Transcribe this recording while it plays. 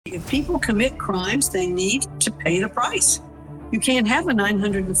If people commit crimes, they need to pay the price. You can't have a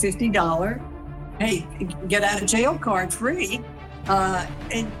 $950, hey, get out of jail card free,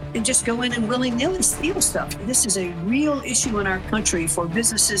 and just go in and willy-nilly steal stuff. This is a real issue in our country for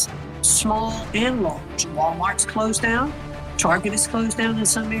businesses, small and large. Walmart's closed down. Target is closed down in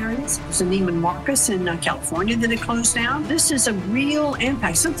some areas. There's a Neiman Marcus in California that it closed down. This is a real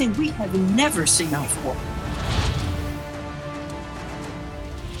impact, something we have never seen before.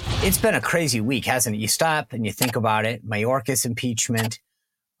 It's been a crazy week, hasn't it? You stop and you think about it. Mayorkas impeachment,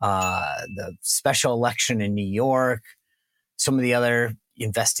 the special election in New York, some of the other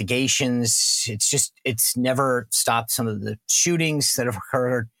investigations. It's never stopped. Some of the shootings that have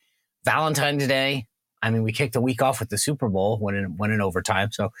occurred. Valentine's Day. I mean, we kicked a week off with the Super Bowl, went in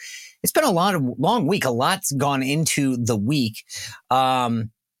overtime. So it's been a long week. A lot's gone into the week.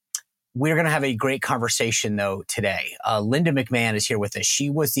 We're going to have a great conversation, though, today. Linda McMahon is here with us. She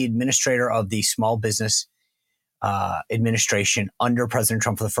was the administrator of the Small Business Administration under President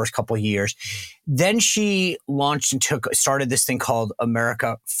Trump for the first couple of years. Then she launched and started this thing called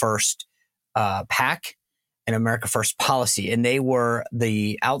America First PAC and America First Policy. And they were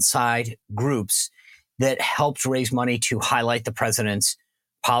the outside groups that helped raise money to highlight the president's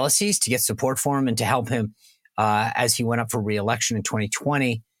policies, to get support for him, and to help him as he went up for re-election in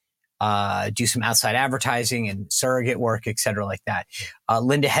 2020, do some outside advertising and surrogate work, et cetera, like that.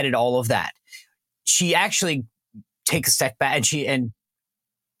 Linda headed all of that. She actually takes a step back and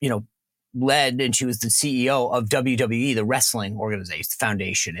led, and she was the CEO of WWE, the wrestling organization, the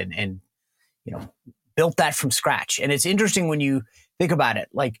foundation, and built that from scratch. And it's interesting when you think about it,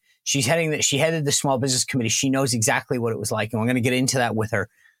 like she headed the Small Business Committee. She knows exactly what it was like. And we're going to get into that with her.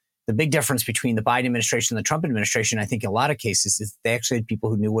 The big difference between the Biden administration and the Trump administration, I think in a lot of cases, is they actually had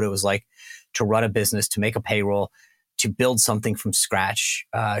people who knew what it was like to run a business, to make a payroll, to build something from scratch.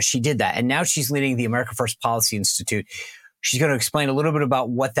 She did that. And now she's leading the America First Policy Institute. She's going to explain a little bit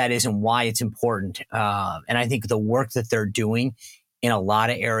about what that is and why it's important. And I think the work that they're doing in a lot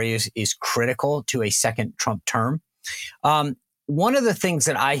of areas is critical to a second Trump term. One of the things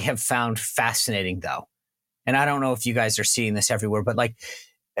that I have found fascinating, though, and I don't know if you guys are seeing this everywhere, but like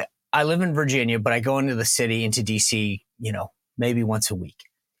I live in Virginia, but I go into the city, into DC, maybe once a week.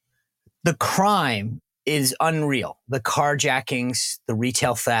 The crime is unreal. The carjackings, the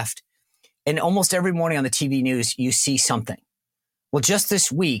retail theft, and almost every morning on the TV news, you see something. Well, just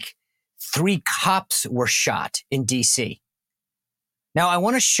this week, 3 cops were shot in DC. Now, I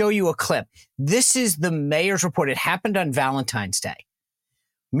want to show you a clip. This is the mayor's report. It happened on Valentine's Day.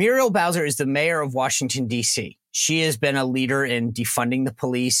 Muriel Bowser is the mayor of Washington, D.C. She has been a leader in defunding the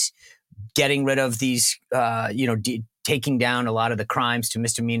police, getting rid of these, taking down a lot of the crimes to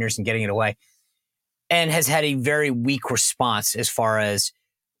misdemeanors and getting it away, and has had a very weak response as far as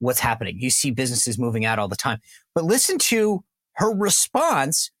what's happening. You see businesses moving out all the time. But listen to her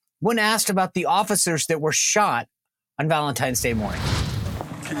response when asked about the officers that were shot on Valentine's Day morning.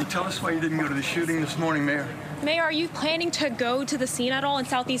 Can you tell us why you didn't go to the shooting this morning, Mayor? Mayor, are you planning to go to the scene at all in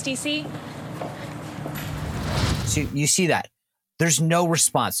Southeast D.C.? So you see that. There's no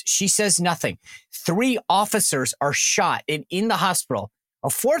response. She says nothing. 3 officers are shot in the hospital. A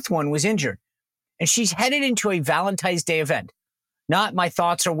 4th one was injured. And she's headed into a Valentine's Day event. Not my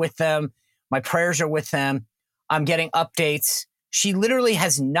thoughts are with them. My prayers are with them. I'm getting updates. She literally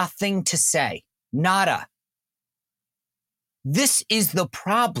has nothing to say. Nada. This is the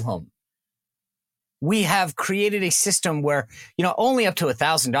problem. We have created a system where, only up to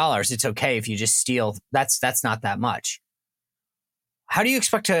 $1,000, it's okay if you just steal. That's not that much. How do you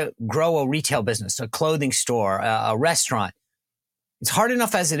expect to grow a retail business, a clothing store, a restaurant? It's hard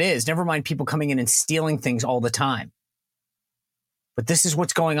enough as it is, never mind people coming in and stealing things all the time. But this is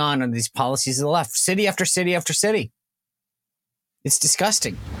what's going on these policies of the left, city after city after city. It's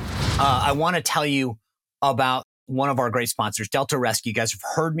disgusting. I want to tell you about one of our great sponsors, Delta Rescue. You guys have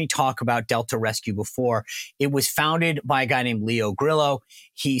heard me talk about Delta Rescue before. It was founded by a guy named Leo Grillo.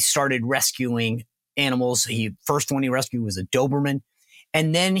 He started rescuing animals. First one he rescued was a Doberman.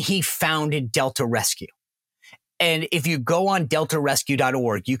 And then he founded Delta Rescue. And if you go on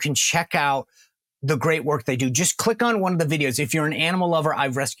deltarescue.org, you can check out the great work they do. Just click on one of the videos. If you're an animal lover,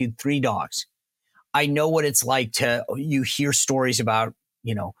 I've rescued 3 dogs. I know what it's like you hear stories about,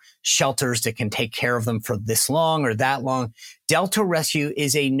 shelters that can take care of them for this long or that long. Delta Rescue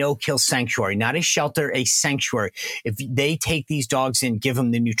is a no-kill sanctuary, not a shelter, a sanctuary. If they take these dogs in, give them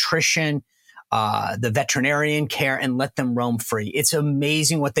the nutrition, the veterinarian care, and let them roam free. It's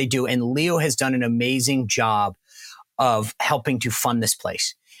amazing what they do. And Leo has done an amazing job of helping to fund this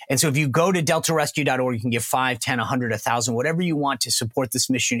place. And so if you go to deltarescue.org, you can give 5, 10, 100, 1,000, whatever you want to support this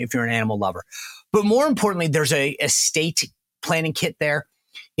mission if you're an animal lover. But more importantly, there's a estate planning kit there.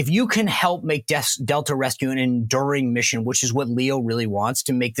 If you can help make Delta Rescue an enduring mission, which is what Leo really wants,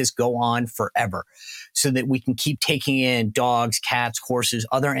 to make this go on forever so that we can keep taking in dogs, cats, horses,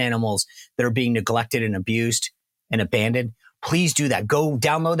 other animals that are being neglected and abused and abandoned, please do that. Go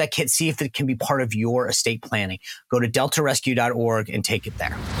download that kit, see if it can be part of your estate planning. Go to deltarescue.org and take it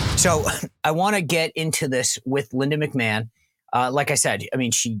there. So I want to get into this with Linda McMahon. Like I said, I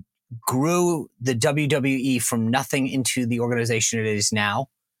mean, she grew the WWE from nothing into the organization it is now.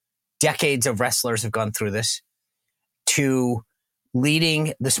 Decades of wrestlers have gone through this, to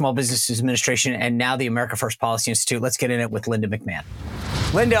leading the Small Business Administration and now the America First Policy Institute. Let's get in it with Linda McMahon.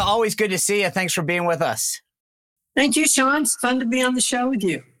 Linda, always good to see you. Thanks for being with us. Thank you, Sean. It's fun to be on the show with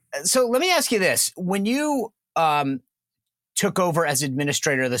you. So let me ask you this. When you took over as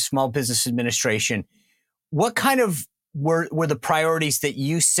administrator of the Small Business Administration, what kind of were the priorities that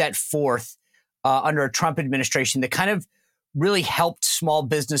you set forth under a Trump administration that kind of really helped small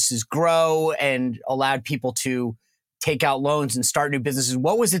businesses grow and allowed people to take out loans and start new businesses?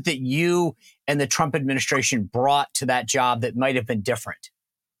 What was it that you and the Trump administration brought to that job that might have been different?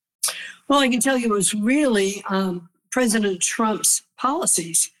 Well, I can tell you it was really President Trump's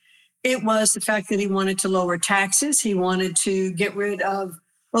policies. It was the fact that he wanted to lower taxes. He wanted to get rid of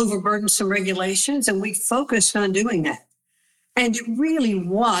overburdensome regulations, and we focused on doing that. And it really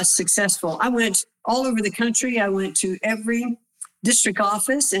was successful. I went all over the country. I went to every district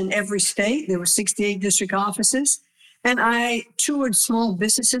office in every state. There were 68 district offices. And I toured small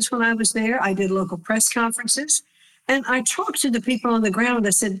businesses when I was there. I did local press conferences. And I talked to the people on the ground.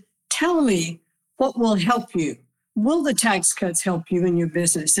 I said, tell me what will help you. Will the tax cuts help you in your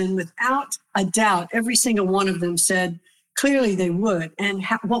business? And without a doubt, every single one of them said, clearly they would. And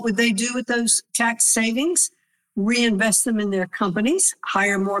what would they do with those tax savings? Reinvest them in their companies,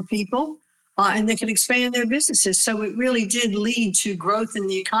 hire more people, and they could expand their businesses. So it really did lead to growth in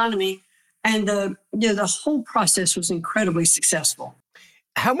the economy. And the whole process was incredibly successul.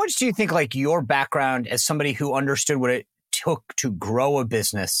 How much do you think, like, your background as somebody who understood what it took to grow a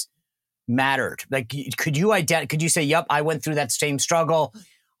business mattered? Like, could you say, yep, I went through that same struggle.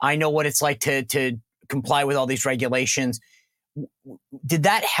 I know what it's like to comply with all these regulations. Did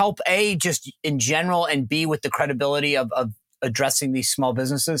that help, A, just in general, and B, with the credibility of addressing these small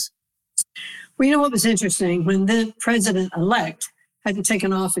businesses? Well, you know what was interesting? When the president-elect hadn't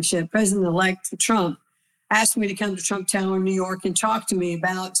taken office yet, President-elect Trump asked me to come to Trump Tower in New York and talk to me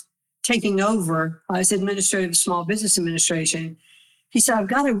about taking over as administrator of the Small Business Administration. He said, I've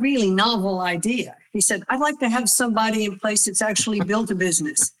got a really novel idea. He said, I'd like to have somebody in place that's actually built a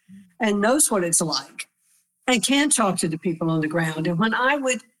business and knows what it's like and can talk to the people on the ground. And when I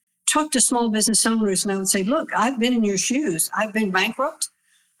would talk to small business owners and I would say, look, I've been in your shoes. I've been bankrupt.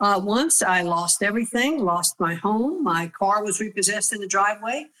 Once I lost everything, lost my home. My car was repossessed in the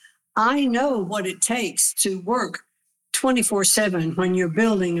driveway. I know what it takes to work 24/7 when you're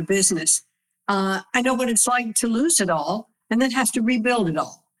building a business. I know what it's like to lose it all and then have to rebuild it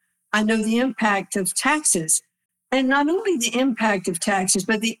all. I know the impact of taxes, and not only the impact of taxes,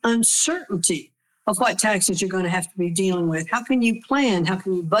 but the uncertainty of what taxes you're going to have to be dealing with. How can you plan? How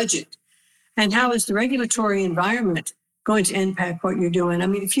can you budget? And how is the regulatory environment going to impact what you're doing? I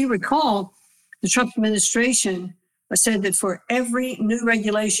mean, if you recall, the Trump administration said that for every new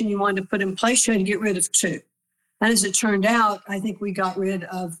regulation you wanted to put in place, you had to get rid of 2. And as it turned out, I think we got rid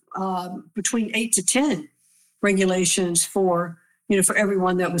of between 8 to 10 regulations for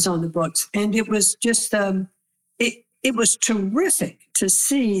everyone that was on the books. And it was just, it was terrific to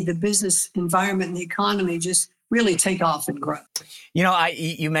see the business environment and the economy just really take off and grow.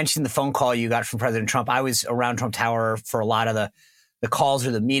 You mentioned the phone call you got from President Trump. I was around Trump Tower for a lot of the calls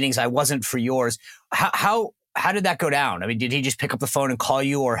or the meetings. I wasn't for yours. How did that go down? I mean, did he just pick up the phone and call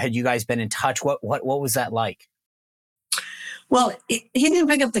you, or had you guys been in touch? What was that like? Well, he didn't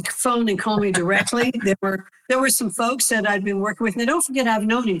pick up the phone and call me directly. There were some folks that I'd been working with. And don't forget, I've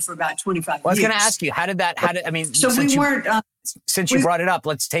known him for about 25 years. I was going to ask you, since you brought it up,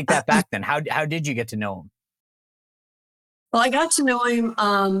 let's take that back then. How did you get to know him? Well, I got to know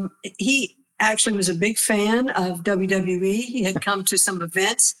him. He actually was a big fan of WWE. He had come to some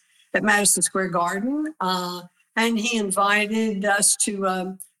events at Madison Square Garden, and he invited us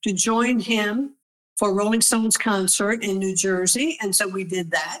to join him for a Rolling Stones concert in New Jersey. And so we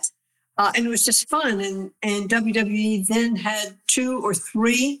did that. And it was just fun. And WWE then had 2 or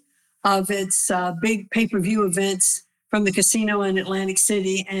 3 of its big pay-per-view events from the casino in Atlantic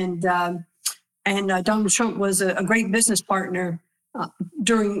City. And Donald Trump was a great business partner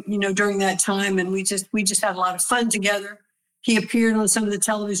during that time, and we just had a lot of fun together. He appeared on some of the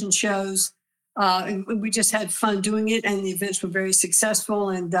television shows. And we just had fun doing it, and the events were very successful.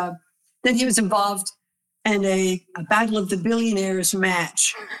 And then he was involved in a Battle of the Billionaires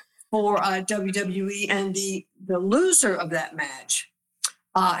match for WWE, and the loser of that match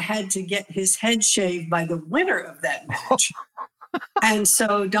had to get his head shaved by the winner of that match. And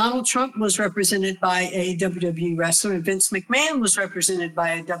so Donald Trump was represented by a WWE wrestler, and Vince McMahon was represented by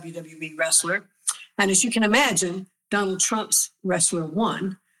a WWE wrestler. And as you can imagine, Donald Trump's wrestler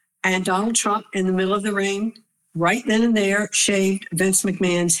won. And Donald Trump, in the middle of the ring, right then and there, shaved Vince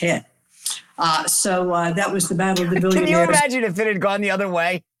McMahon's head. So that was the Battle of the Billionaires. Can you imagine if it had gone the other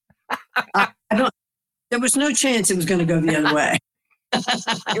way? There was no chance it was going to go the other way.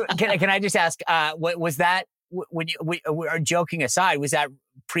 Can I just ask, what was that, when we are joking aside, was that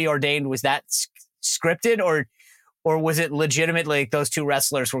preordained? Was that scripted, or was it legitimately like those two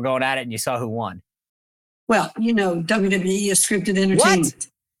wrestlers were going at it and you saw who won? Well, WWE is scripted entertainment. What?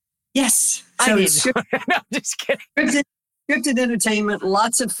 Yes. So no, just kidding. Scripted entertainment,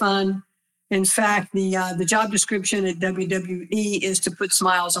 lots of fun. In fact, the job description at WWE is to put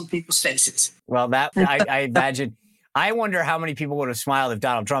smiles on people's faces. Well, that I imagine. I wonder how many people would have smiled if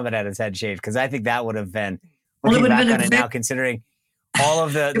Donald Trump had his head shaved, because I think that would have been, looking back on it now, considering all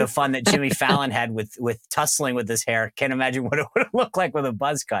of the fun that Jimmy Fallon had with tussling with his hair. Can't imagine what it would have looked like with a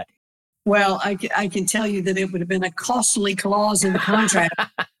buzz cut. Well, I can tell you that it would have been a costly clause in the contract.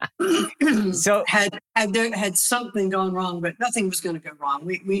 So had something gone wrong, but nothing was going to go wrong.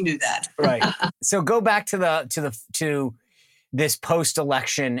 We knew that. Right. So go back to this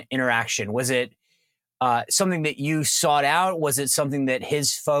post-election interaction. Was it something that you sought out? Was it something that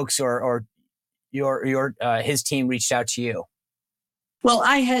his folks or his team reached out to you? Well,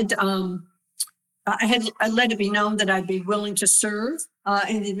 I let it be known that I'd be willing to serve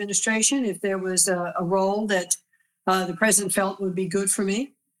in the administration if there was a role that the president felt would be good for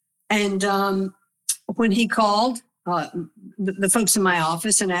me. And when he called the folks in my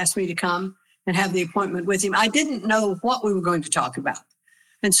office and asked me to come and have the appointment with him, I didn't know what we were going to talk about.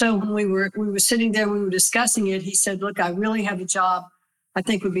 And so when we were sitting there, we were discussing it, he said, look, I really have a job I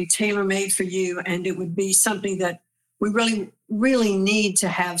think would be tailor-made for you, and it would be something that we really, really need to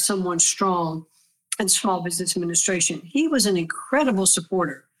have someone strong in small business administration. He was an incredible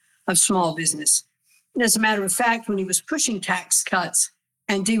supporter of small business. And as a matter of fact, when he was pushing tax cuts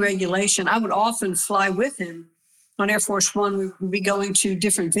and deregulation, I would often fly with him on Air Force One. We would be going to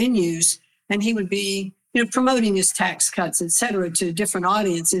different venues, and he would be promoting his tax cuts, et cetera, to different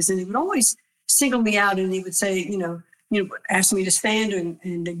audiences. And he would always single me out, and he would say, ask me to stand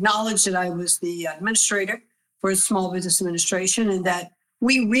and acknowledge that I was the administrator for Small Business Administration, and that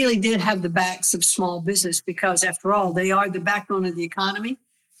we really did have the backs of small business, because after all, they are the backbone of the economy.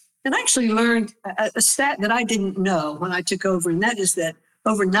 And I actually learned a stat that I didn't know when I took over, and that is that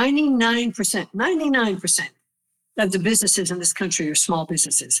over 99% of the businesses in this country are small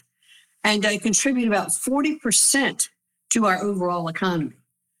businesses. And they contribute about 40% to our overall economy.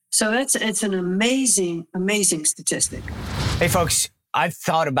 So it's an amazing, amazing statistic. Hey, folks, I've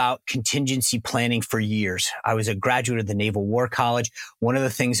thought about contingency planning for years. I was a graduate of the Naval War College. One of the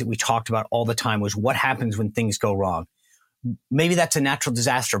things that we talked about all the time was what happens when things go wrong. Maybe that's a natural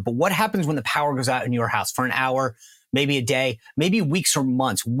disaster, but what happens when the power goes out in your house for an hour, maybe a day, maybe weeks or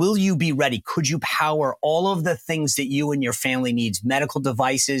months? Will you be ready? Could you power all of the things that you and your family needs, medical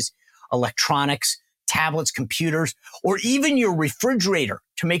devices, electronics, tablets, computers, or even your refrigerator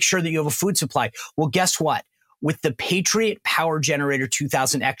to make sure that you have a food supply? Well, guess what? With the Patriot Power Generator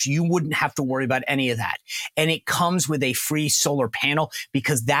 2000X, you wouldn't have to worry about any of that. And it comes with a free solar panel,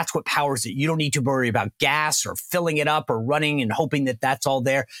 because that's what powers it. You don't need to worry about gas or filling it up or running and hoping that that's all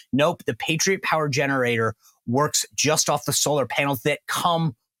there. Nope. The Patriot Power Generator works just off the solar panels that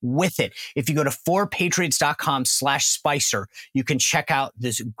come with it. If you go to 4patriots.com/Spicer, you can check out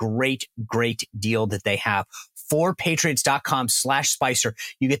this great, great deal that they have. 4patriots.com/Spicer.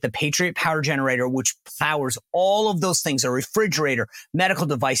 You get the Patriot Power Generator, which powers all of those things, a refrigerator, medical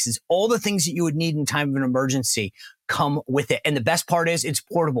devices, all the things that you would need in time of an emergency come with it. And the best part is it's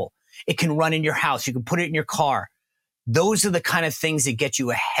portable. It can run in your house. You can put it in your car. Those are the kind of things that get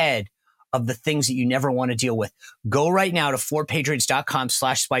you ahead of the things that you never want to deal with. Go right now to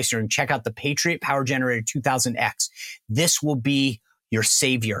 4patriots.com/Spicer and check out the Patriot Power Generator 2000X. This will be your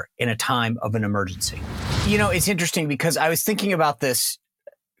savior in a time of an emergency. It's interesting because I was thinking about this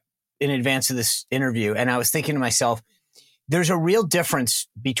in advance of this interview, and I was thinking to myself, there's a real difference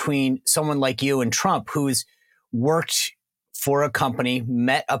between someone like you and Trump, who's worked for a company,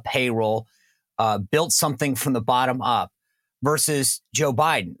 met a payroll, built something from the bottom up. versus Joe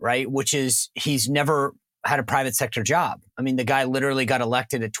Biden, right? Which is he's never had a private sector job. I mean, the guy literally got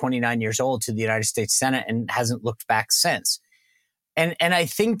elected at 29 years old to the United States Senate and hasn't looked back since. And I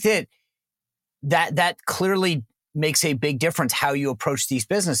think that clearly makes a big difference how you approach these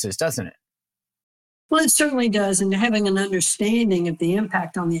businesses, doesn't it? Well, it certainly does. And having an understanding of the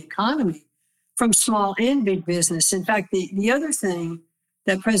impact on the economy from small and big business. In fact, the other thing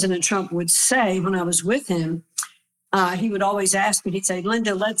that President Trump would say when I was with him, he would always ask me, he'd say,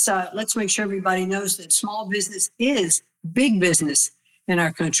 Linda, let's make sure everybody knows that small business is big business in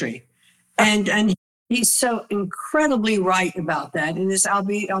our country. And he's so incredibly right about that. And I'll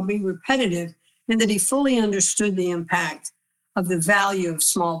be repetitive in that he fully understood the impact of the value of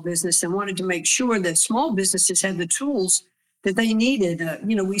small business and wanted to make sure that small businesses had the tools that they needed.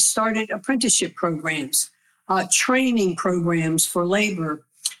 We started apprenticeship programs, training programs for labor,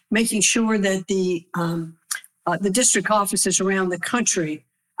 making sure that the district offices around the country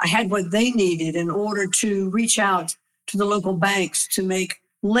had what they needed in order to reach out to the local banks to make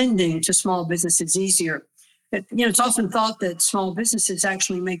lending to small businesses easier. It's often thought that small businesses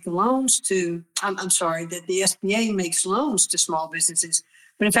actually make the loans that the SBA makes loans to small businesses.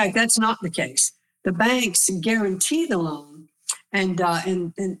 But in fact, that's not the case. The banks guarantee the loan and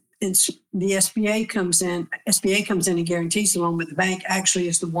the SBA comes in and guarantees the loan, but the bank actually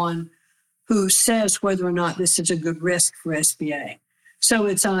is the one who says whether or not this is a good risk for SBA. So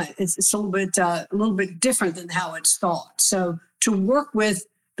it's a little bit different than how it's thought. So to work with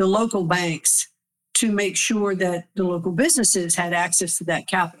the local banks to make sure that the local businesses had access to that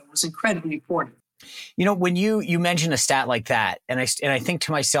capital was incredibly important. When you mention a stat like that, and I think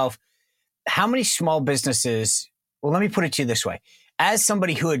to myself, how many small businesses? Well, let me put it to you this way: as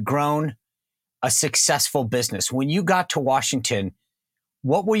somebody who had grown a successful business, when you got to Washington,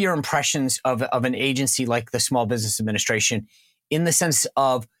 what were your impressions of an agency like the Small Business Administration, in the sense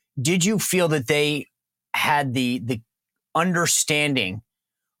of, did you feel that they had the understanding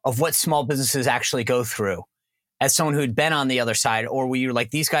of what small businesses actually go through as someone who had been on the other side? Or were you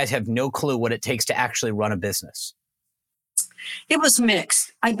like, these guys have no clue what it takes to actually run a business? It was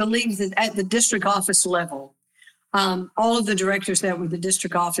mixed. I believe that at the district office level, all of the directors that were the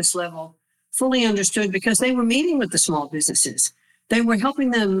district office level fully understood, because they were meeting with the small businesses. They were helping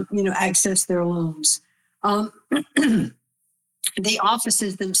them, access their loans. The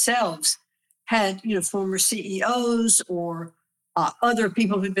offices themselves had, former CEOs or other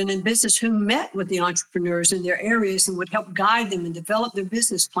people who'd been in business who met with the entrepreneurs in their areas and would help guide them and develop their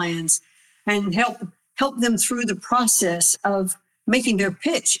business plans and help them through the process of making their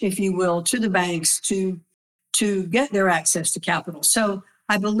pitch, if you will, to the banks to get their access to capital. So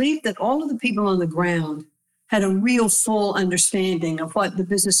I believe that all of the people on the ground had a real full understanding of what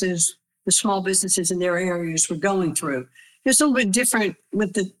the small businesses in their areas were going through. It's a little bit different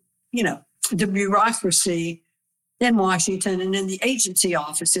with the bureaucracy in Washington and in the agency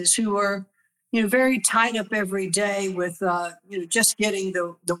offices, who are, very tied up every day with, just getting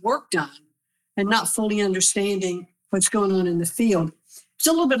the work done and not fully understanding what's going on in the field. It's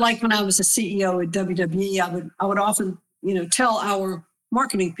a little bit like when I was a CEO at WWE. I would often, tell our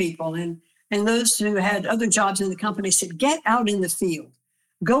marketing people and those who had other jobs in the company, said, get out in the field,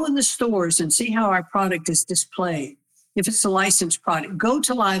 go in the stores and see how our product is displayed. If it's a licensed product, go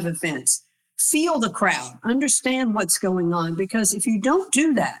to live events. Feel the crowd, understand what's going on, because if you don't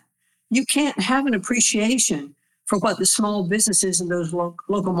do that, you can't have an appreciation for what the small businesses in those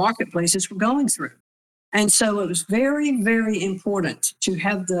local marketplaces were going through. And so it was very, very important to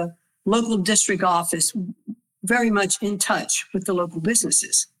have the local district office very much in touch with the local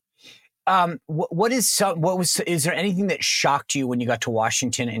businesses. Is there anything that shocked you when you got to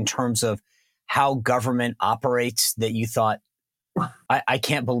Washington in terms of how government operates that you thought, I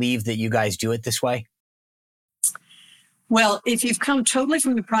can't believe that you guys do it this way? Well, if you've come totally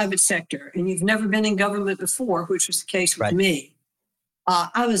from the private sector and you've never been in government before, which was the case with me,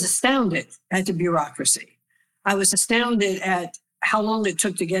 I was astounded at the bureaucracy. I was astounded at how long it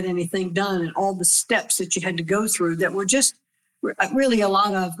took to get anything done and all the steps that you had to go through that were just really a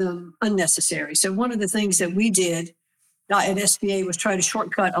lot of them unnecessary. So one of the things that we did at SBA was try to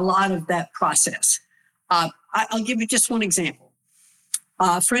shortcut a lot of that process. I'll give you just one example.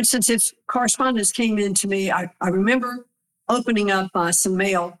 For instance, if correspondence came in to me, I remember opening up some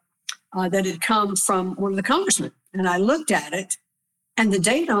mail that had come from one of the congressmen. And I looked at it, and the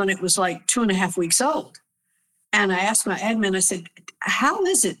date on it was like 2.5 weeks old. And I asked my admin, I said, how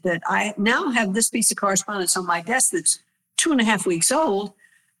is it that I now have this piece of correspondence on my desk that's 2.5 weeks old?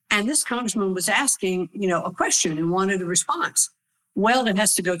 And this congressman was asking, a question and wanted a response. Well, it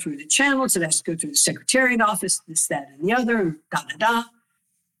has to go through the channels. It has to go through the Secretariat office, this, that, and the other, and da, da, da.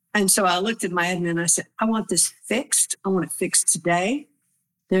 And so I looked at my admin and I said, I want this fixed. I want it fixed today.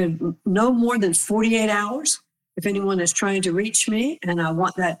 There no more than 48 hours if anyone is trying to reach me, and I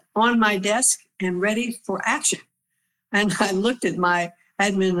want that on my desk and ready for action. And I looked at my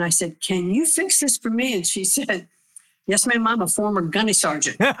admin and I said, can you fix this for me? And she said, yes, ma'am, I'm a former gunny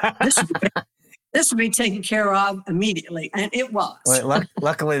sergeant. This would be taken care of immediately. And it was. Well,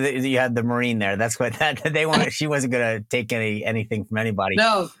 luckily you had the Marine there. That's what they wanted. She wasn't going to take anything from anybody.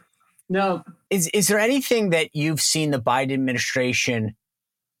 No. Is there anything that you've seen the Biden administration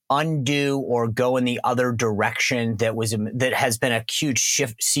undo or go in the other direction that has been a huge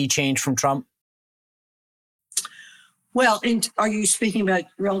sea change from Trump? Well, and are you speaking about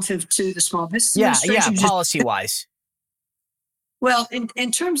relative to the Small Business Administration? Yeah, policy-wise. Well,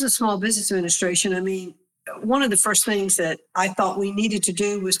 in terms of Small Business Administration, I mean, one of the first things that I thought we needed to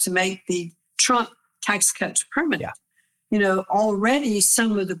do was to make the Trump tax cuts permanent. Yeah. You know, already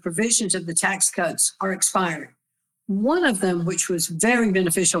some of the provisions of the tax cuts are expiring. One of them, which was very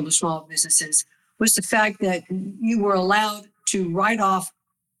beneficial to small businesses, was the fact that you were allowed to write off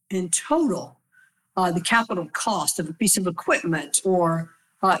in total the capital cost of a piece of equipment or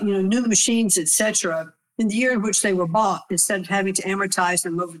new machines, et cetera, in the year in which they were bought, instead of having to amortize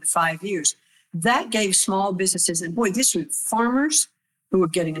them over the 5 years. That gave small businesses, and boy, these were farmers who were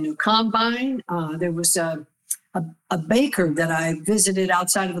getting a new combine. There was a baker that I visited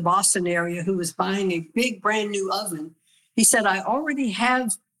outside of the Boston area who was buying a big brand new oven. He said, I already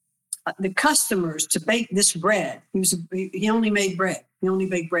have the customers to bake this bread. He only made bread. He only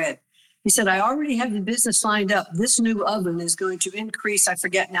baked bread. He said, I already have the business lined up. This new oven is going to increase, I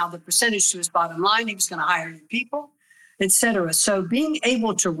forget now, the percentage to his bottom line. He was going to hire new people, et cetera. So being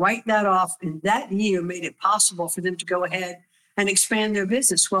able to write that off in that year made it possible for them to go ahead and expand their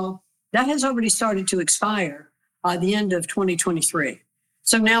business. Well, that has already started to expire the end of 2023.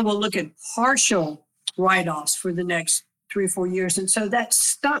 So now we'll look at partial write-offs for the next 3 or 4 years. And so that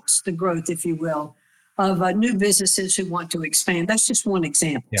stops the growth, if you will, of new businesses who want to expand. That's just one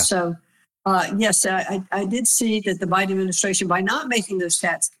example. Yeah. So yes, I did see that the Biden administration, by not making those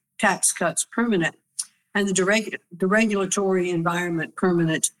tax cuts permanent and the regulatory environment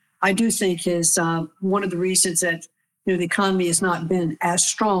permanent, I do think is one of the reasons that the economy has not been as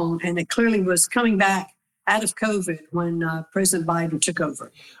strong. And it clearly was coming back out of COVID when President Biden took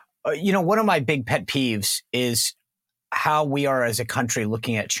over. One of my big pet peeves is how we are as a country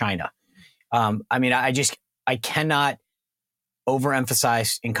looking at China. I cannot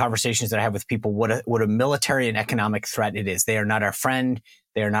overemphasize in conversations that I have with people what a military and economic threat it is. They are not our friend.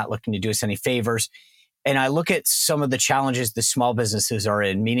 They are not looking to do us any favors. And I look at some of the challenges the small businesses are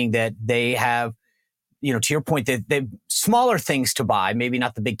in, meaning that they have, to your point, they smaller things to buy, maybe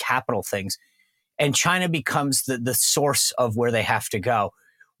not the big capital things. And China becomes the source of where they have to go.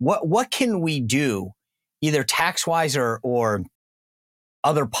 What can we do, either tax-wise or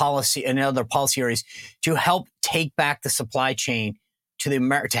other policy areas, to help take back the supply chain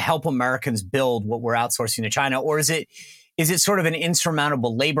to help Americans build what we're outsourcing to China? Or is it sort of an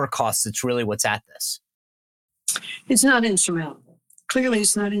insurmountable labor cost that's really what's at this? It's not insurmountable. Clearly,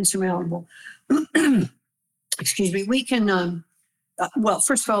 it's not insurmountable. Excuse me. We can, well,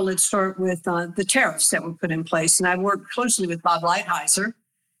 first of all, let's start with the tariffs that were put in place. And I worked closely with Bob Lighthizer.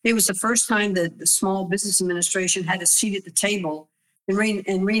 It was the first time that the Small Business Administration had a seat at the table in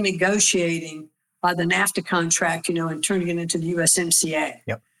renegotiating the NAFTA contract, and turning it into the USMCA.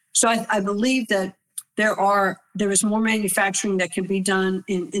 Yep. So I believe that there is more manufacturing that can be done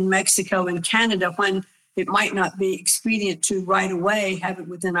in Mexico and Canada when it might not be expedient to right away have it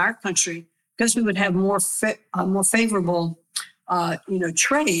within our country, because we would have more favorable,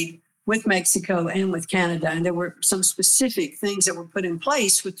 trade with Mexico and with Canada. And there were some specific things that were put in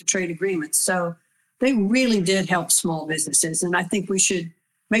place with the trade agreements. So they really did help small businesses. And I think we should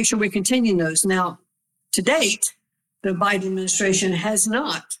make sure we continue those. Now, to date, the Biden administration has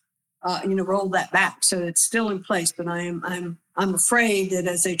not, rolled that back. So it's still in place. But I'm afraid that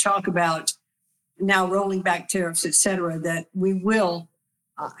as they talk about now rolling back tariffs, et cetera, that we will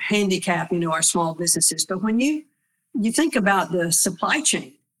handicap, our small businesses. But when you think about the supply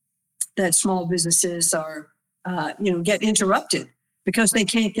chain that small businesses are, get interrupted because they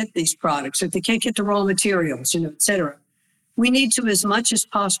can't get these products or they can't get the raw materials, et cetera. We need to, as much as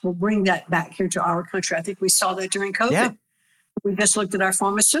possible, bring that back here to our country. I think we saw that during COVID. Yeah. We just looked at our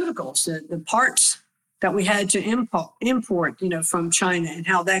pharmaceuticals, the parts that we had to import, from China, and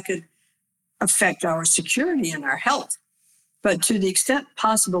how that could affect our security and our health. But to the extent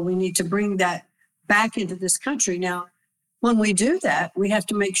possible, we need to bring that back into this country. Now, when we do that, we have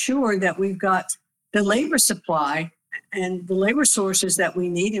to make sure that we've got the labor supply and the labor sources that we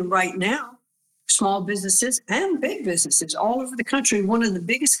need. And right now, small businesses and big businesses all over the country, one of the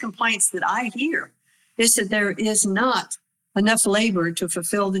biggest complaints that I hear is that there is not enough labor to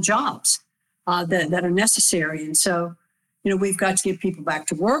fulfill the jobs that are necessary. And so, we've got to get people back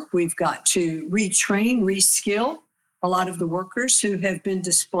to work. We've got to retrain, reskill a lot of the workers who have been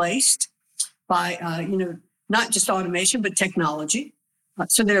displaced by, not just automation, but technology.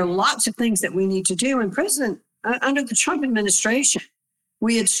 So there are lots of things that we need to do. And under the Trump administration,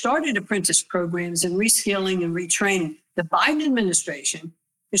 we had started apprentice programs and reskilling and retraining. The Biden administration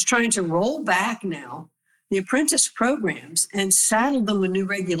is trying to roll back now the apprentice programs and saddle them with new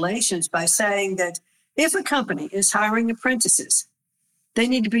regulations by saying that if a company is hiring apprentices, they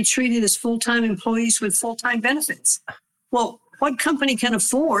need to be treated as full-time employees with full-time benefits. Well, what company can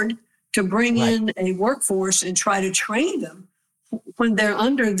afford to bring in a workforce and try to train them when they're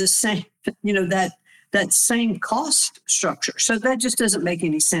under the same, that same cost structure? So that just doesn't make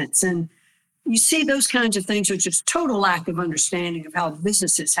any sense. And you see those kinds of things, which is total lack of understanding of how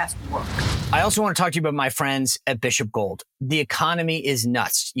businesses have to work. I also want to talk to you about my friends at Bishop Gold. The economy is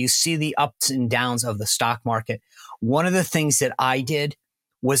nuts. You see the ups and downs of the stock market. One of the things that I did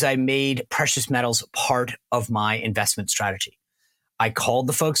was I made precious metals part of my investment strategy. I called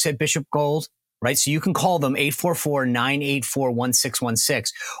the folks at Bishop Gold, right? So you can call them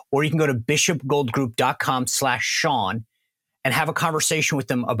 844-984-1616, or you can go to bishopgoldgroup.com/Sean and have a conversation with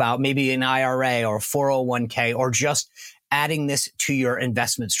them about maybe an IRA or a 401k or just adding this to your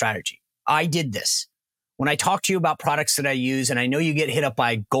investment strategy. I did this. When I talk to you about products that I use, and I know you get hit up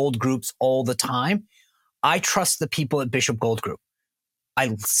by gold groups all the time, I trust the people at Bishop Gold Group.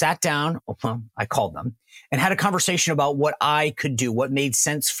 I sat down, I called them, and had a conversation about what I could do, what made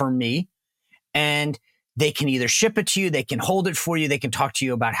sense for me. And they can either ship it to you, they can hold it for you, they can talk to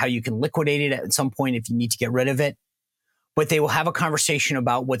you about how you can liquidate it at some point if you need to get rid of it. But they will have a conversation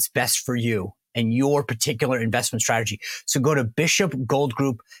about what's best for you and your particular investment strategy. So go to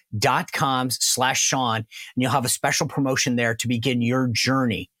bishopgoldgroup.com/Sean, and you'll have a special promotion there to begin your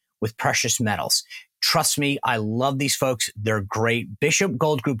journey with precious metals. Trust me, I love these folks. They're great.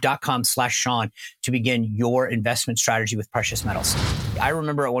 bishopgoldgroup.com/Sean to begin your investment strategy with precious metals. I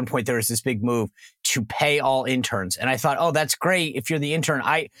remember at one point there was this big move to pay all interns. And I thought, oh, that's great. If you're the intern,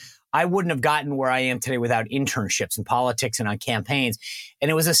 I wouldn't have gotten where I am today without internships in politics and on campaigns. And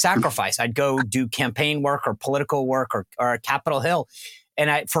it was a sacrifice. I'd go do campaign work or political work or at Capitol Hill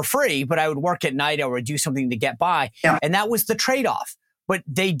and for free, but I would work at night or would do something to get by. Yeah. And that was the trade-off. But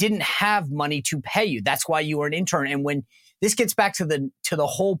they didn't have money to pay you. That's why you were an intern. And when this gets back to the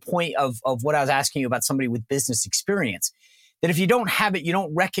whole point of what I was asking you about somebody with business experience, that if you don't have it, you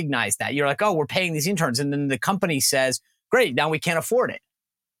don't recognize that. You're like, oh, we're paying these interns. And then the company says, great, now we can't afford it.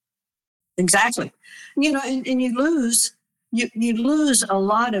 Exactly. And you lose a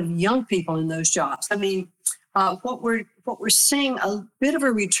lot of young people in those jobs. I mean, what we're seeing a bit of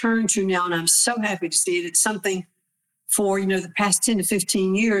a return to now, and I'm so happy to see it. It's something for, the past 10 to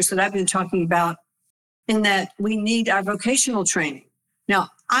 15 years that I've been talking about, in that we need our vocational training. Now,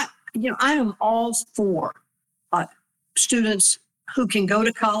 I am all for students who can go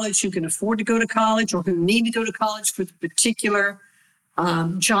to college, who can afford to go to college, or who need to go to college for the particular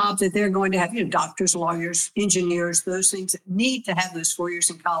job that they're going to have, doctors, lawyers, engineers, those things that need to have those 4 years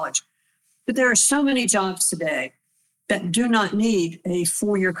in college. But there are so many jobs today that do not need a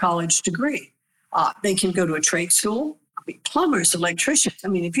 4-year college degree. They can go to a trade school. Plumbers, electricians. I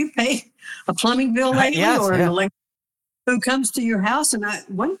mean, if you pay a plumbing bill lately or an electrician who comes to your house, and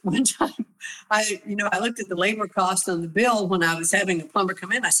one time, I looked at the labor cost on the bill when I was having a plumber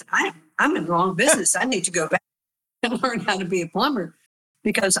come in. I said, I'm in the wrong business. I need to go back and learn how to be a plumber,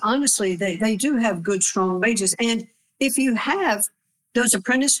 because honestly, they do have good, strong wages. And if you have those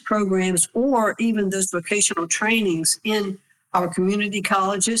apprentice programs or even those vocational trainings in our community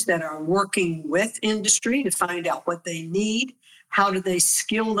colleges that are working with industry to find out what they need, how do they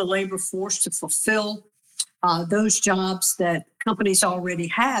skill the labor force to fulfill those jobs that companies already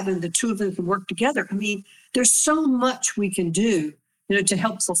have, and the two of them can work together. I mean, there's so much we can do, to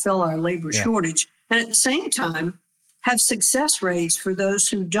help fulfill our labor shortage. And at the same time, have success rates for those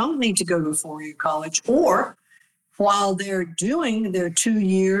who don't need to go to a 4-year college, or while they're doing their 2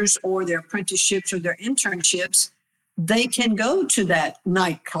 years or their apprenticeships or their internships, they can go to that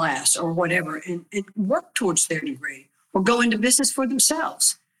night class or whatever and work towards their degree or go into business for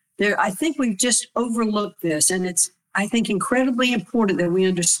themselves. I think we've just overlooked this, and it's, I think, incredibly important that we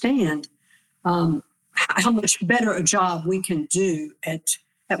understand how much better a job we can do at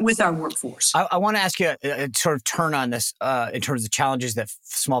with our workforce. I want to ask you a sort of turn on this in terms of challenges that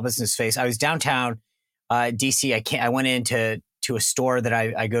small business face. I was downtown DC. I went into a store that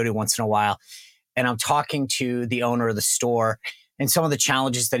I go to once in a while, and I'm talking to the owner of the store and some of the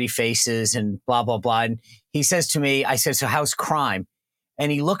challenges that he faces and blah, blah, blah. And he says to me, I said, so how's crime?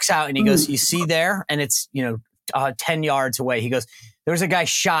 And he looks out and he goes, you see there? And it's, 10 yards away. He goes, there's a guy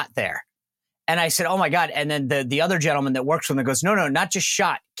shot there. And I said, oh my God. And then the other gentleman that works with him goes, no, not just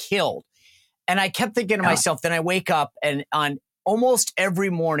shot, killed. And I kept thinking to myself, then I wake up and on almost every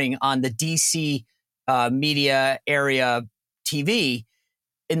morning on the DC media area TV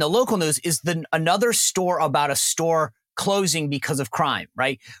in the local news is another store about a store closing because of crime,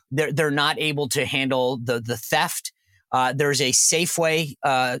 right? They're not able to handle the theft. There's a Safeway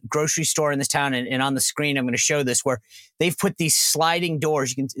grocery store in this town, and on the screen, I'm going to show this, where they've put these sliding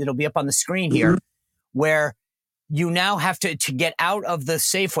doors. It'll be up on the screen here, where you now have to get out of the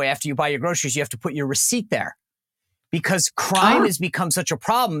Safeway after you buy your groceries. You have to put your receipt there because crime has become such a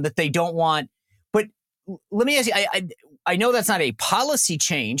problem that they don't want. But let me ask you, I know that's not a policy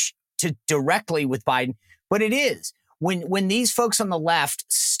change to directly with Biden, but it is. When these folks on the left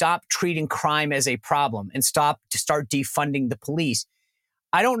stop treating crime as a problem and start defunding the police,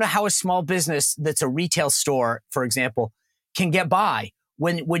 I don't know how a small business that's a retail store, for example, can get by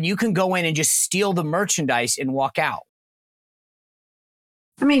when you can go in and just steal the merchandise and walk out.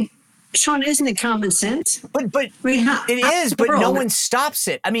 I mean, Sean, isn't it common sense? But it is, but no one stops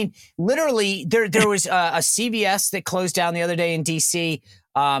it. I mean, literally, there was a CVS that closed down the other day in DC.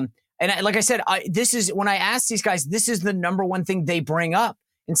 And like I said, this is when I ask these guys, this is the number one thing they bring up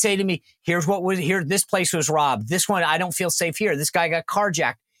and say to me, here's what was here. This place was robbed. This one, I don't feel safe here. This guy got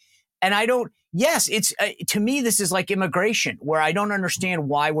carjacked. And it's to me, this is like immigration, where I don't understand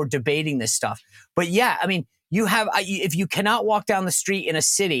why we're debating this stuff. But yeah, I mean, if you cannot walk down the street in a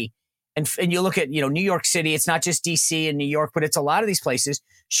city and you look at, New York City, it's not just DC and New York, but it's a lot of these places,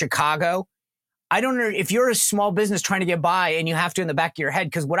 Chicago. I don't know if you're a small business trying to get by and you have to in the back of your head,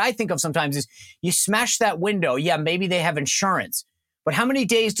 because what I think of sometimes is you smash that window. Yeah, maybe they have insurance, but how many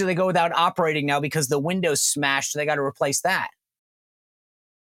days do they go without operating now because the window's smashed? So they got to replace that.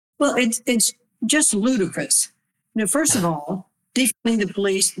 Well, it's just ludicrous. First of all, defunding the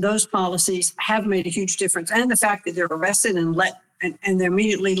police, those policies have made a huge difference. And the fact that they're arrested and they're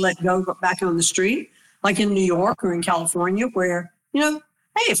immediately let go back on the street, like in New York or in California, where,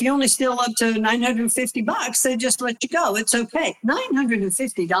 hey, if you only steal up to $950, they just let you go. It's okay.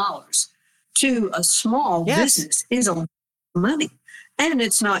 $950 to a small business is a lot of money. And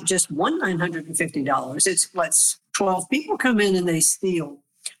it's not just one $950. It's 12 people come in and they steal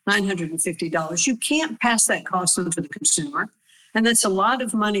 $950. You can't pass that cost on to the consumer. And that's a lot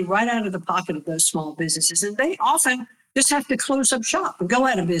of money right out of the pocket of those small businesses. And they often just have to close up shop and go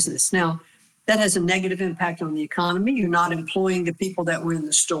out of business. Now, that has a negative impact on the economy. You're not employing the people that were in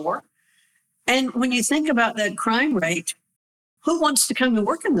the store. And when you think about that crime rate, who wants to come and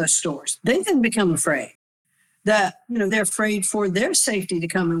work in those stores? They then become afraid that, they're afraid for their safety to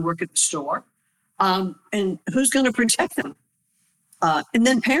come and work at the store. And who's going to protect them? And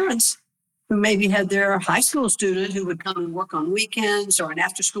then parents who maybe had their high school student who would come and work on weekends or an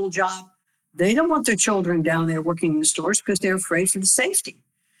after-school job. They don't want their children down there working in the stores because they're afraid for the safety.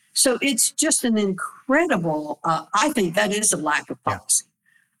 So it's just an incredible, I think that is a lack of policy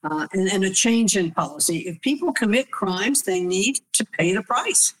and a change in policy. If people commit crimes, they need to pay the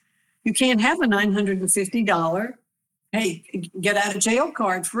price. You can't have a $950, hey, get out of jail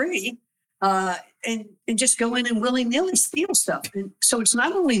card free and just go in and willy-nilly steal stuff. And so it's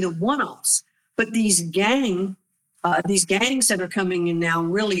not only the one-offs, but these gangs that are coming in now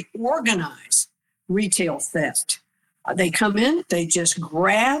really organize retail theft. They come in, they just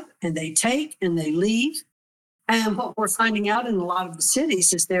grab and they take and they leave. And what we're finding out in a lot of the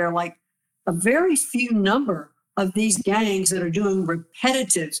cities is there are like a very few number of these gangs that are doing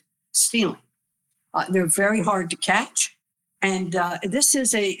repetitive stealing. They're very hard to catch. And this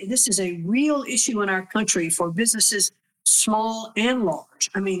is a real issue in our country for businesses, small and large.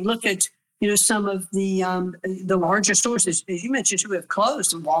 I mean, look at, some of the larger stores, as you mentioned, who have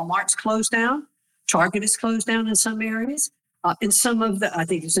closed. And Walmart's closed down. Target is closed down in some areas. In some of I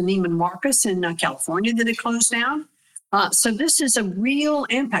think there's a Neiman Marcus in California that it closed down. So this is a real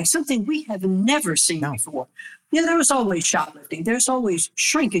impact, something we have never seen before. There was always shoplifting. There's always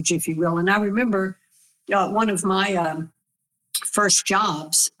shrinkage, if you will. And I remember one of my first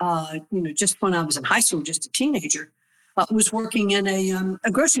jobs, just when I was in high school, just a teenager, was working in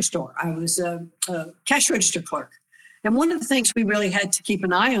a grocery store. I was a cash register clerk. And one of the things we really had to keep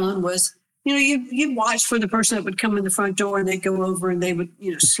an eye on was you'd watch for the person that would come in the front door and they'd go over and they would,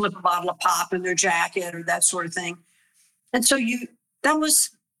 slip a bottle of pop in their jacket or that sort of thing. And so that was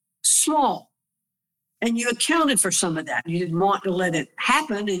small. And you accounted for some of that. You didn't want to let it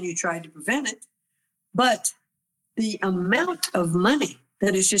happen and you tried to prevent it. But the amount of money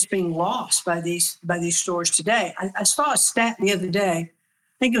that is just being lost by these stores today. I saw a stat the other day.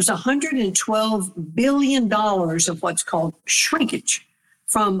 I think it was $112 billion of what's called shrinkage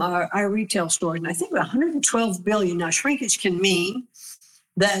from our retail stores. And I think $112 billion. Now, shrinkage can mean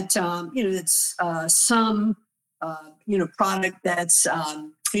that, it's some, product that's,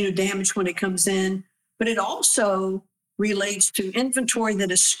 damaged when it comes in. But it also relates to inventory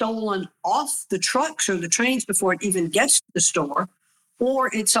that is stolen off the trucks or the trains before it even gets to the store.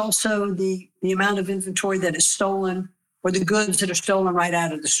 Or it's also the amount of inventory that is stolen or the goods that are stolen right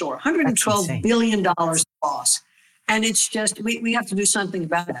out of the store. $112 billion loss. And it's just, we have to do something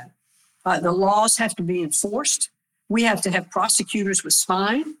about that. The laws have to be enforced. We have to have prosecutors with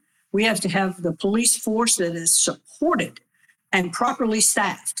spine. We have to have the police force that is supported and properly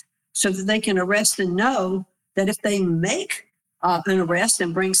staffed so that they can arrest and know that if they make an arrest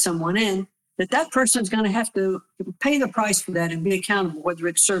and bring someone in, that person's going to have to pay the price for that and be accountable, whether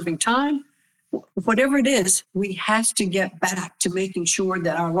it's serving time, whatever it is. We have to get back to making sure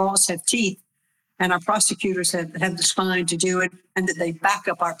that our laws have teeth and our prosecutors have the spine to do it and that they back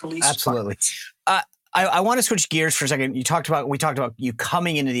up our police. Absolutely. I want to switch gears for a second. We talked about you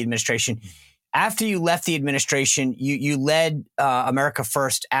coming into the administration. After you left the administration, you led America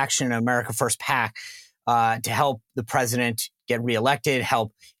First Action and America First PAC to help the president get reelected,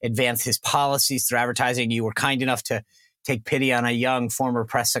 help advance his policies through advertising. You were kind enough to take pity on a young former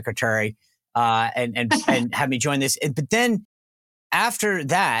press secretary and have me join this. But then after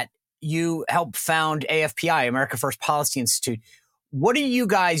that, you helped found AFPI, America First Policy Institute. What are you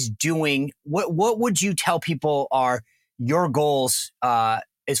guys doing? What would you tell people are your goals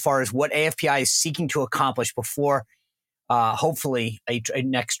as far as what AFPI is seeking to accomplish before hopefully a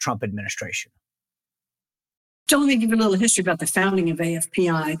next Trump administration? So let me give you a little history about the founding of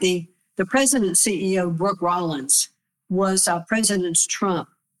AFPI. The president and CEO, Brooke Rollins, was President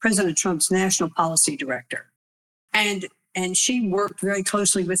Trump's national policy director. And she worked very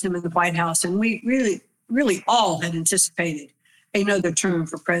closely with him in the White House. And we really all had anticipated another term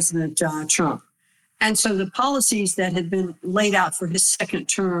for President Trump. And so the policies that had been laid out for his second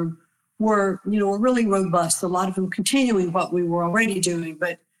term were really robust. A lot of them continuing what we were already doing,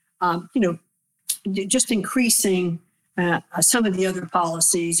 but, just increasing some of the other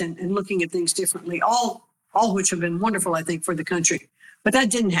policies and looking at things differently, all which have been wonderful, I think, for the country. But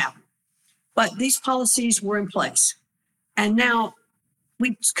that didn't happen. But these policies were in place. And now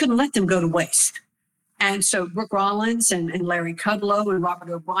we couldn't let them go to waste. And so Brooke Rollins and Larry Kudlow and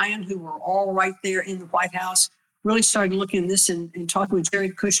Robert O'Brien, who were all right there in the White House, really started looking at this and talking with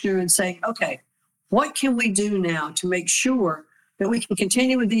Jared Kushner and saying, okay, what can we do now to make sure that we can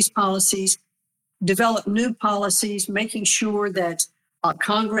continue with these policies, develop new policies, making sure that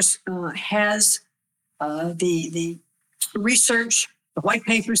Congress has the research, the white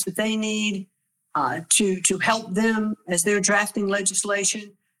papers that they need to help them as they're drafting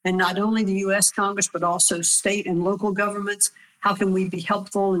legislation, and not only the U.S. Congress, but also state and local governments. How can we be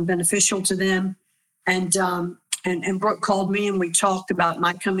helpful and beneficial to them? And Brooke called me and we talked about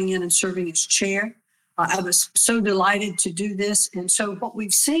my coming in and serving as chair. I was so delighted to do this. And so what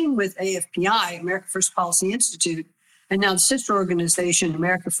we've seen with AFPI, America First Policy Institute, and now the sister organization,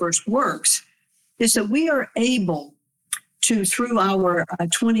 America First Works, is that we are able to, through our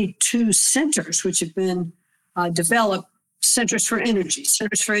 22 centers, which have been developed, Centers for Energy,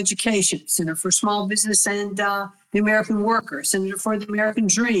 Centers for Education, Center for Small Business and the American Worker, Center for the American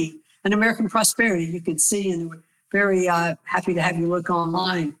Dream, and American Prosperity. You can see, and we're very happy to have you look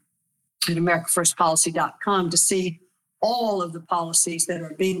online at americafirstpolicy.com to see all of the policies that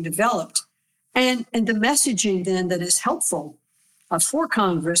are being developed and the messaging then that is helpful for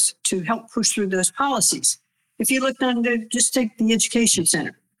Congress to help push through those policies. If you look under, just take the Education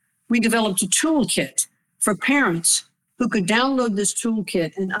Center. We developed a toolkit for parents who could download this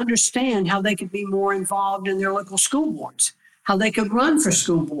toolkit and understand how they could be more involved in their local school boards, how they could run for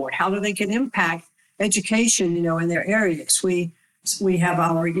school board, how they could impact education, in their areas. We have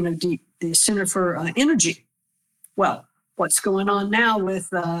our, the Center for Energy. Well, what's going on now with,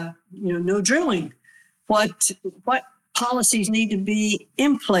 no drilling? What policies need to be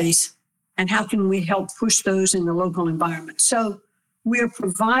in place, and how can we help push those in the local environment? So we're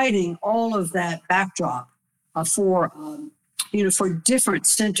providing all of that backdrop for different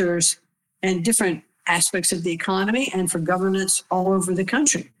centers and different aspects of the economy and for governance all over the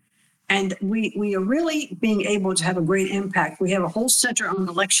country. And we are really being able to have a great impact. We have a whole center on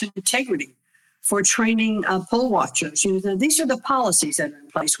election integrity for training poll watchers. These are the policies that are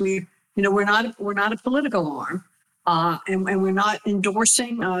in place. We're not a political arm, and we're not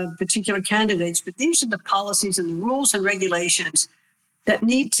endorsing particular candidates, but these are the policies and the rules and regulations that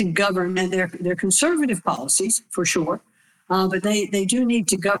need to govern, and they're conservative policies for sure, but they do need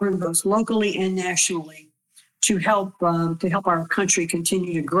to govern both locally and nationally to help our country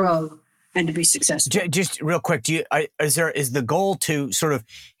continue to grow and to be successful. Just real quick, is the goal to sort of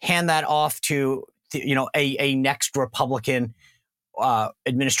hand that off to a next Republican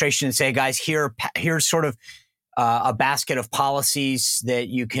administration and say, guys, here's sort of a basket of policies that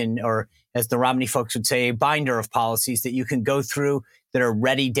you can, or as the Romney folks would say, a binder of policies that you can go through that are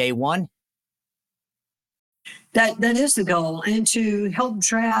ready day one? That is the goal, and to help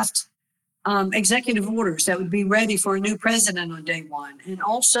draft executive orders that would be ready for a new president on day one, and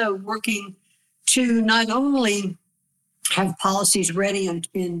also working to not only have policies ready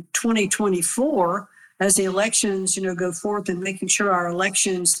in 2024 as the elections, go forth, and making sure our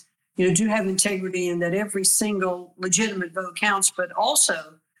elections, do have integrity and that every single legitimate vote counts, but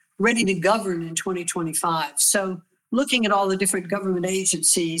also ready to govern in 2025. So looking at all the different government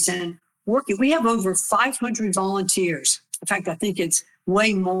agencies and working, we have over 500 volunteers. In fact, I think it's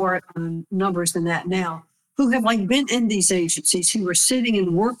way more numbers than that now, who have been in these agencies, who are sitting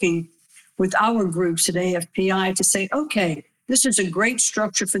and working with our groups at AFPI to say, okay, this is a great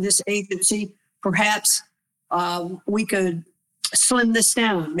structure for this agency. Perhaps we could slim this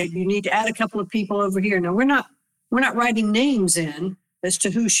down. Maybe you need to add a couple of people over here. Now, we're not writing names in as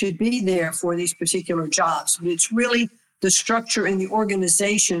to who should be there for these particular jobs, but it's really the structure and the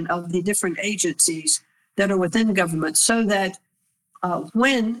organization of the different agencies that are within government, so that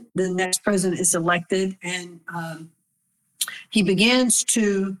when the next president is elected and he begins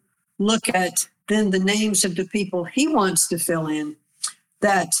to look at then the names of the people he wants to fill in,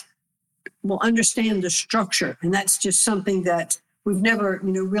 that will understand the structure. And that's just something that we've never,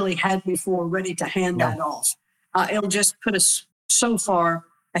 really had before, ready to hand that off. It'll just put us so far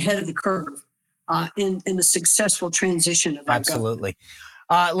ahead of the curve in the successful transition of our Absolutely.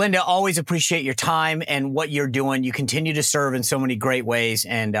 Linda, always appreciate your time and what you're doing. You continue to serve in so many great ways,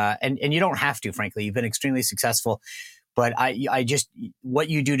 and you don't have to, frankly. You've been extremely successful, but I just, what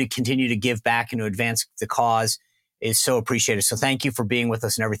you do to continue to give back and to advance the cause is so appreciated. So thank you for being with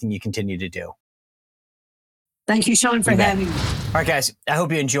us and everything you continue to do. Thank you, Sean, for having me. All right, guys, I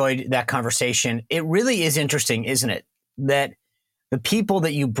hope you enjoyed that conversation. It really is interesting, isn't it, that the people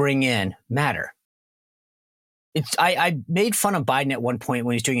that you bring in matter. I made fun of Biden at one point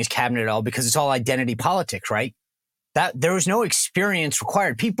when he's doing his cabinet at all, because it's all identity politics, right? That there was no experience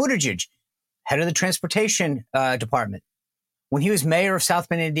required. Pete Buttigieg, head of the transportation department, when he was mayor of South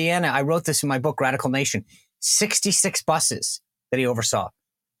Bend, Indiana, I wrote this in my book, Radical Nation, 66 buses that he oversaw.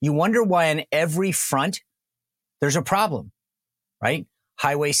 You wonder why on every front there's a problem, right?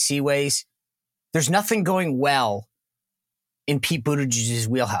 Highways, seaways. There's nothing going well in Pete Buttigieg's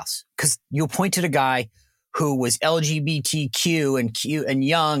wheelhouse, because you appointed a guy who was LGBTQ and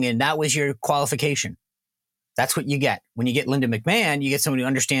young, and that was your qualification. That's what you get. When you get Linda McMahon, you get someone who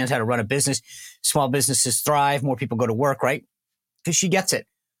understands how to run a business. Small businesses thrive. More people go to work, right? Because she gets it.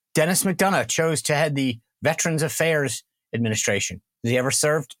 Dennis McDonough chose to head the Veterans Affairs Administration. Has he ever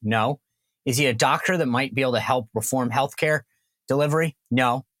served? No. Is he a doctor that might be able to help reform healthcare delivery?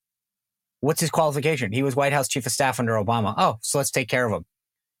 No. What's his qualification? He was White House Chief of Staff under Obama. Oh, so let's take care of him.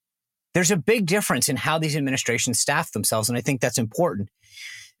 There's a big difference in how these administrations staff themselves, and I think that's important.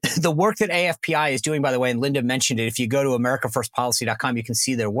 The work that AFPI is doing, by the way, and Linda mentioned it, if you go to americafirstpolicy.com, you can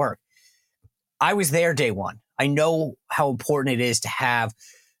see their work. I was there day one. I know how important it is to have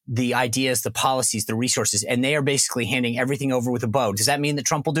the ideas, the policies, the resources, and they are basically handing everything over with a bow. Does that mean that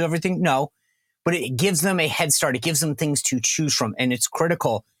Trump will do everything? No, but it gives them a head start. It gives them things to choose from, and it's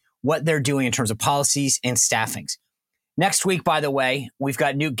critical what they're doing in terms of policies and staffings. Next week, by the way, we've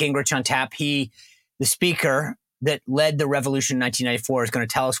got Newt Gingrich on tap. The speaker that led the revolution in 1994, is going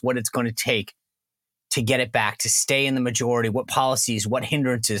to tell us what it's going to take to get it back, to stay in the majority, what policies, what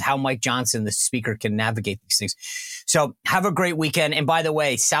hindrances, how Mike Johnson, the speaker, can navigate these things. So have a great weekend. And by the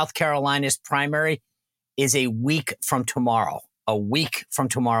way, South Carolina's primary is a week from tomorrow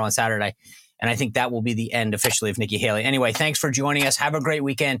on Saturday. And I think that will be the end officially of Nikki Haley. Anyway, thanks for joining us. Have a great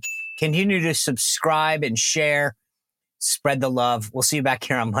weekend. Continue to subscribe and share. Spread the love. We'll see you back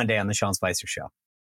here on Monday on The Sean Spicer Show.